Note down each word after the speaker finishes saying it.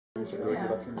Okay,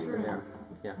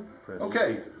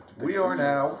 we are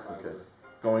now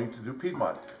going to do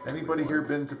Piedmont. Anybody here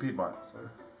been to Piedmont?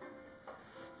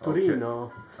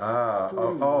 Torino.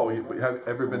 Oh, you have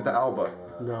ever been to Alba?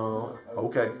 No.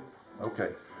 Okay.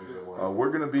 We're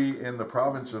going to be in the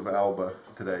province of Alba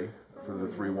today for the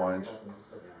three wines.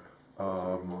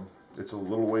 It's a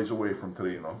little ways away from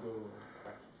Torino.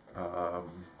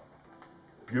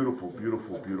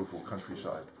 Beautiful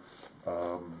countryside.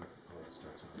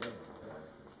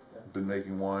 Been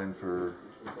making wine for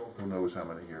who knows how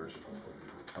many years.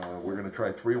 We're going to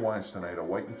try three wines tonight, a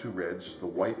white and two reds. The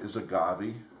white is a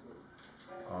Gavi.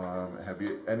 Have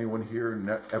anyone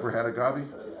here ever had a Gavi?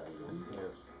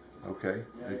 Okay,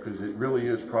 because it really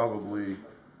is probably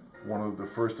one of the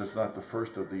first, if not the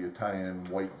first, of the Italian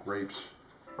white grapes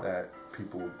that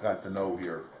people got to know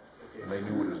here. And they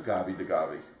knew it as Gavi de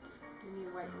Gavi. You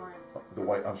mean white wines? The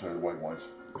white wines.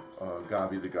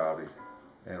 Gavi de Gavi.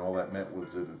 And all that meant was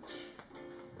that it's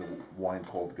the wine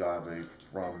called Gavi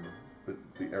from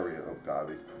the area of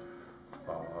Gavi.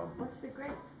 What's the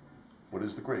grape? What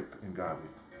is the grape in Gavi?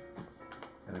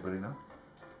 Anybody know?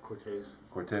 Cortez.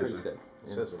 Cortez. Yeah.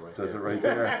 Says it right Says there. it right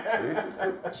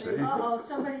there. See? Uh-oh,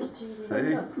 somebody's cheating.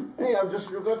 See? Hey, I'm just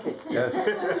real lucky. Yes,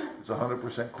 it's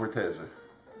 100% Cortez.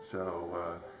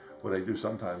 So what I do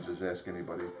sometimes is ask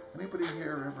anybody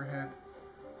here ever had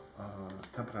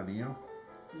Tempranillo?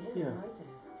 Yeah.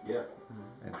 Yeah.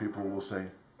 And people will say,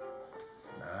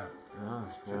 nah. I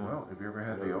say, well, have you ever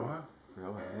had Rioja?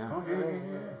 Yeah. Oh,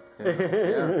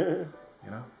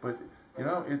 yeah. But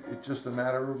it's just a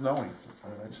matter of knowing. I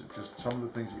mean, it's just some of the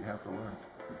things you have to learn.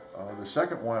 The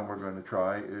second wine we're going to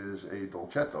try is a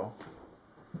Dolcetto.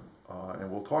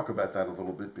 And we'll talk about that a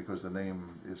little bit because the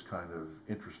name is kind of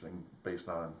interesting based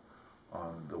on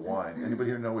the wine.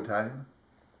 Anybody here know Italian?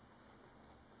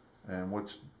 And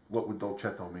what would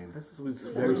Dolcetto mean? This was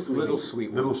very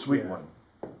sweet. Little sweet one.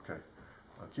 Okay.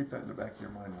 Keep that in the back of your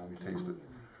mind when we taste it.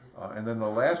 And then the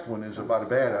last one is a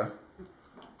Barbera,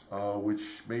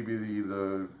 which may be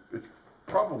it's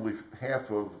probably half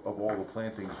of all the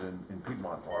plantings in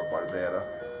Piedmont are Barbera.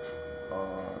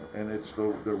 And it's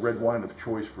the red wine of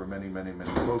choice for many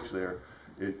folks there.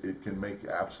 It can make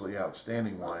absolutely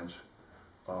outstanding wines.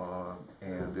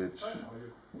 And it's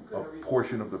a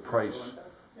portion of the price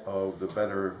of the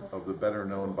better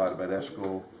known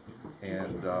Barbaresco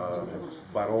and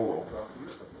Barolo.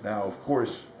 Now, of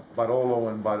course, Barolo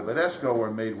and Barbaresco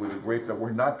are made with a grape that we're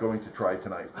not going to try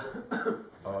tonight,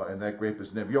 and that grape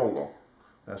is Nebbiolo.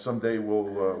 Now, someday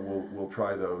we'll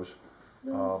try those.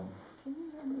 Can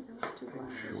you hand me those two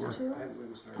glasses too?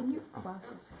 Can you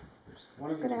glasses?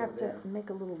 We're gonna have to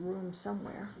make a little room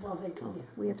somewhere.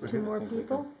 We have two more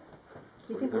people.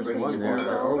 Do you think we can squeeze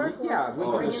over? Yeah, we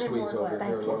can just squeeze over Thank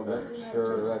here a little bit.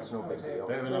 Sure, that's no big deal.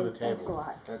 They have another Thanks a table.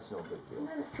 lot. That's no big deal.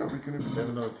 Sure, we can even They have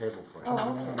another table for you. Oh,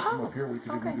 okay. come up here. We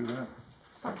can even do that.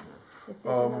 If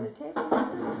there's another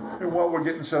table. And while we're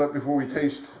getting set up, before we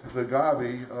taste the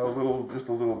Gavi, just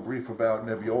a little brief about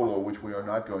Nebbiolo, which we are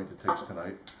not going to taste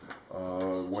tonight.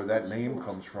 Where that name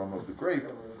comes from of the grape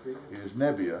is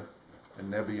nebbia,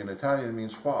 and nebbia in Italian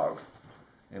means fog.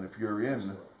 And if you're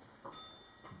in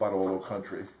Barolo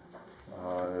country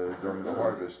during the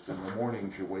harvest, in the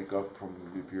mornings you wake up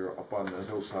if you're up on the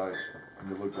hillsides and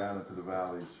you look down into the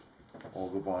valleys, all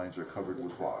the vines are covered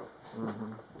with fog.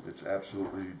 It's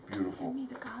absolutely beautiful. Hand me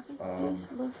the Gavi, please.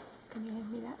 Look, can you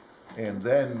hand me that? And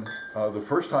then the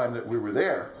first time that we were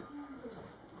there,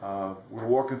 we're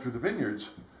walking through the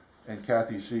vineyards, and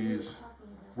Kathy sees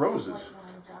roses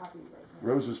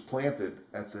planted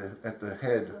at the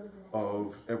head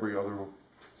of every other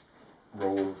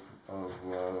row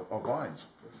of vines.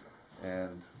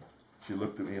 And she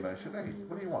looked at me and I said, "Hey,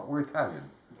 what do you want? We're Italian.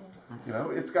 We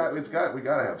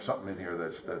got to have something in here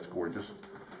that's gorgeous."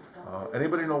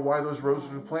 Anybody know why those roses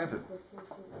are planted?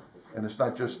 And it's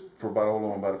not just for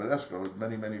Barolo and Barbaresco. It's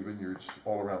many vineyards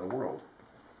all around the world.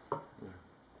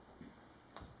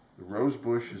 The rose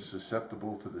bush is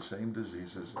susceptible to the same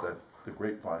diseases that the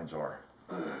grapevines are,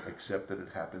 except that it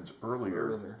happens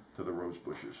earlier to the rose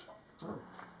bushes.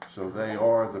 So they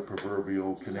are the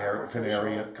proverbial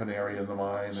canary in the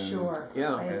mine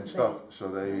and stuff. So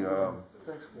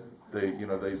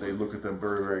they look at them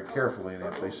very carefully, and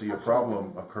if they see a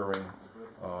problem occurring,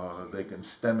 they can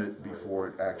stem it before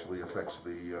it actually affects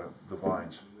the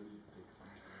vines.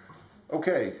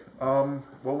 Okay,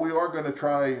 well, we are going to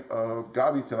try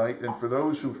Gavi tonight, and for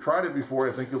those who've tried it before,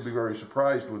 I think you'll be very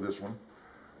surprised with this one.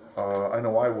 I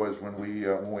know I was when we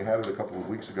had it a couple of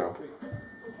weeks ago.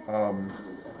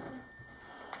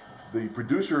 The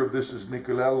producer of this is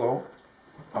Nicolello,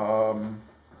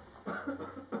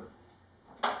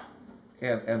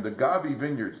 And the Gavi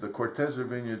vineyards, the Corteza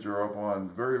vineyards are up on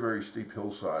very, very steep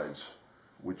hillsides,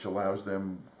 which allows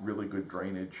them really good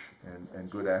drainage and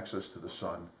good access to the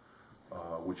sun,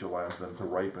 which allows them to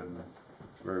ripen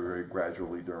very, very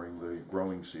gradually during the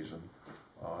growing season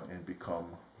and become,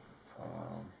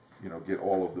 you know, get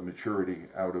all of the maturity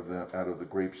out of the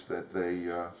grapes that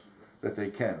they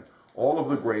can. All of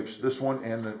the grapes, this one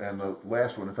and the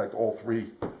last one, in fact, all three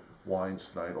wines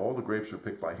tonight, all the grapes are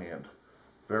picked by hand.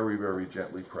 Very, very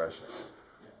gently pressed,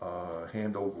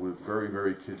 handled with very,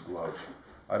 very kid gloves.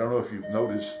 I don't know if you've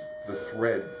noticed the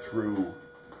thread through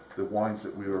the wines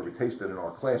that we've already tasted in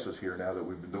our classes here now that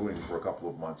we've been doing for a couple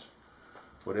of months.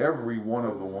 But every one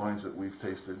of the wines that we've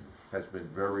tasted has been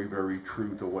very, very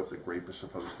true to what the grape is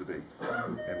supposed to be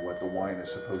and what the wine is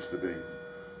supposed to be.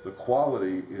 The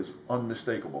quality is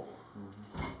unmistakable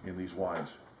in these wines.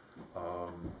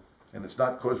 And it's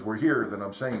not because we're here that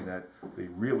I'm saying that. They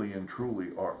really and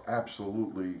truly are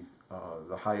absolutely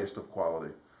the highest of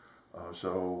quality.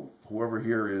 So whoever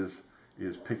here is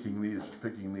picking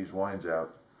these wines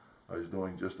out is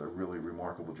doing just a really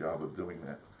remarkable job of doing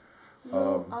that.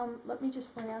 Let me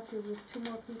just point out there was 2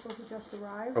 more people who just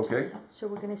arrived. Okay. So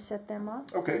we're going to set them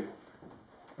up. Okay.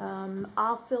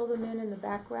 I'll fill them in the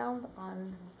background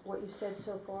on what you said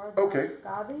so far about Okay.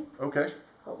 Gavi, Okay.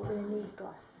 but we're going to need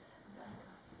glasses.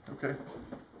 Okay.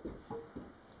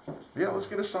 Yeah, let's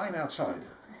get a sign outside.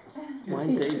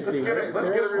 Wine tasting. Let's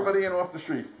get everybody in off the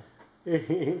street.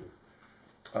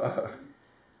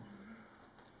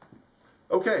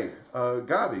 Okay,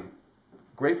 Gavi.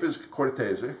 Grape is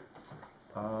Cortese.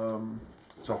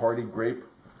 It's a hardy grape.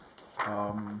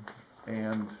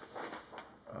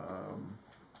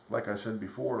 Like I said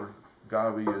before,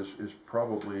 Gavi is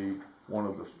probably one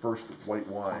of the first white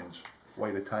wines,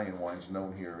 white Italian wines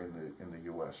known here in the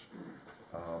U.S.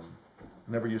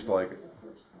 Never used to like it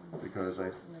because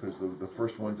the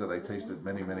first ones that I tasted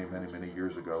many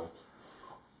years ago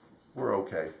were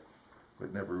okay,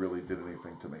 but never really did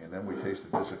anything to me. And then we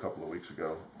tasted this a couple of weeks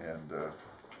ago, and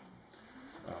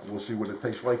we'll see what it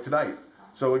tastes like tonight.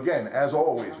 So again, as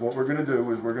always, what we're going to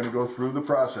do is we're going to go through the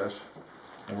process,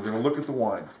 and we're going to look at the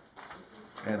wine,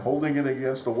 and holding it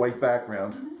against the white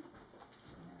background,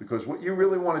 because what you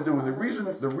really want to do, and the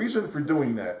reason for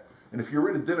doing that, and if you're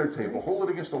at a dinner table, hold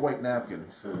it against a white napkin.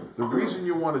 The reason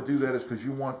you want to do that is because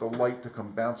you want the light to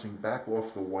come bouncing back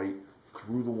off the white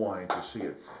through the wine to see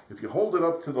it. If you hold it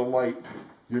up to the light,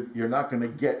 you're not going to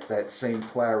get that same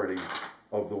clarity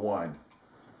of the wine.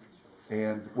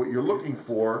 And what you're looking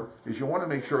for is you want to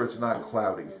make sure it's not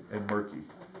cloudy and murky.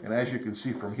 And as you can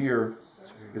see from here,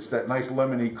 it's that nice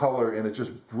lemony color, and it's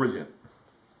just brilliant.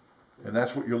 And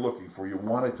that's what you're looking for. You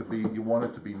want it to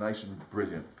be nice and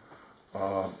brilliant.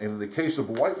 And in the case of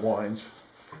white wines,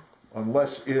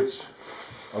 unless it's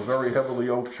a very heavily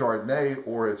oaked Chardonnay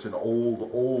or it's an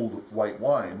old white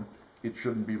wine, it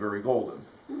shouldn't be very golden.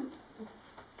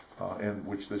 And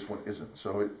which this one isn't.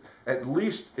 So at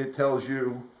least it tells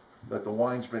you that the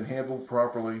wine's been handled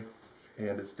properly,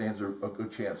 and it stands a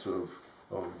good chance of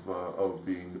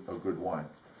being a good wine.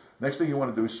 Next thing you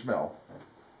want to do is smell.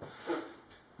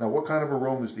 Now, what kind of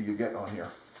aromas do you get on here?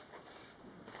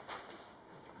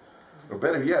 Or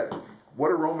better yet, what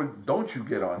aroma don't you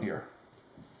get on here?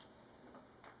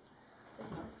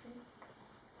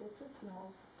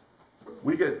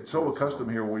 We get so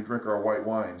accustomed here when we drink our white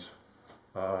wines,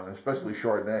 especially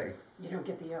Chardonnay. You don't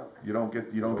get the oak. You don't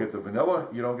get the vanilla.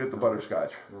 You don't get the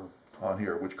butterscotch on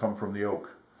here, which come from the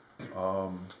oak.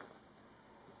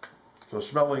 So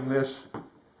smelling this,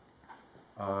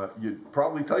 you'd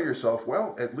probably tell yourself,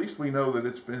 well, at least we know that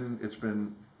it's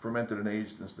been fermented and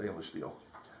aged in stainless steel,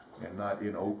 and not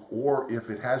in oak. Or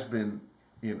if it has been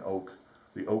in oak,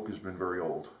 the oak has been very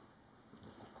old.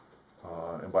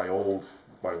 And by old,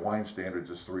 by wine standards,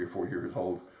 it's 3 or 4 years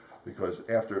old, because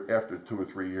after 2 or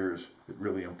 3 years, it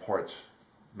really imparts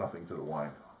nothing to the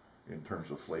wine in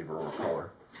terms of flavor or color.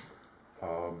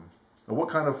 And what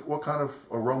kind of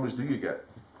aromas do you get?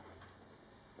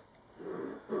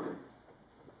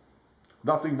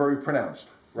 Nothing very pronounced,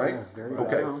 right? Yeah, very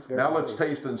okay. pronounced, very Now let's light.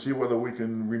 taste and see whether we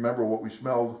can remember what we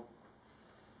smelled.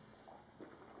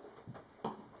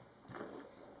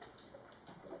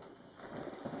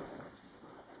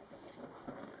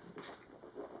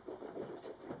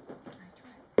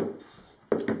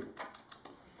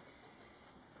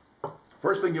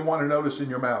 First thing you want to notice in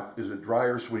your mouth, is it dry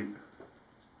or sweet?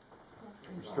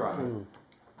 It's dry.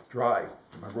 Dry.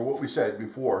 Remember what we said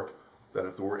before, that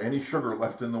if there were any sugar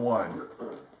left in the wine,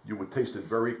 you would taste it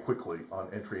very quickly on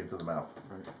entry into the mouth.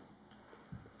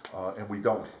 And we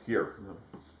don't here.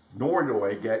 Nor do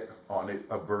I get on it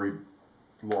a very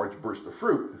large burst of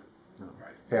fruit.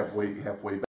 halfway